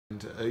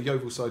and a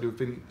Yeovil side who have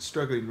been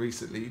struggling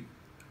recently.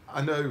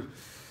 I know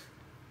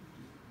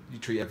you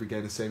treat every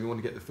game the same, you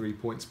want to get the 3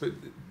 points, but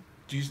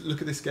do you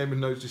look at this game with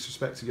no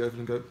disrespect to Yeovil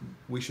and go,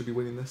 we should be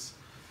winning this?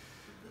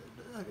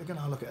 Again,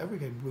 I look at every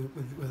game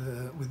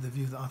with the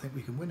view that I think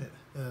we can win it.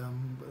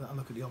 I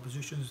look at the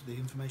oppositions, the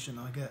information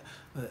I get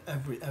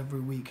every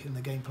week, and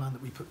the game plan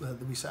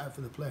that we set out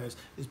for the players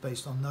is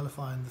based on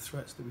nullifying the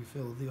threats that we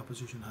feel the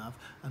opposition have,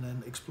 and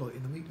then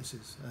exploiting the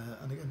weaknesses.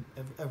 And again,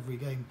 every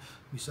game,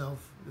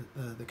 myself,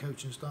 the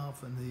coaching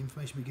staff, and the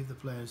information we give the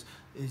players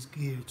is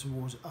geared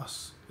towards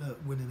us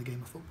winning a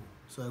game of football.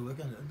 So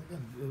again,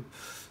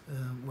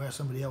 where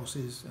somebody else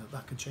is,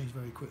 that can change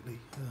very quickly.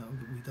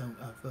 We don't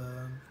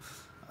have.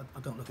 I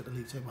don't look at the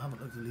league table. I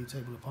haven't looked at the league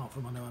table apart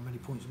from I know how many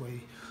points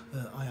away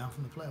I am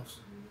from the playoffs.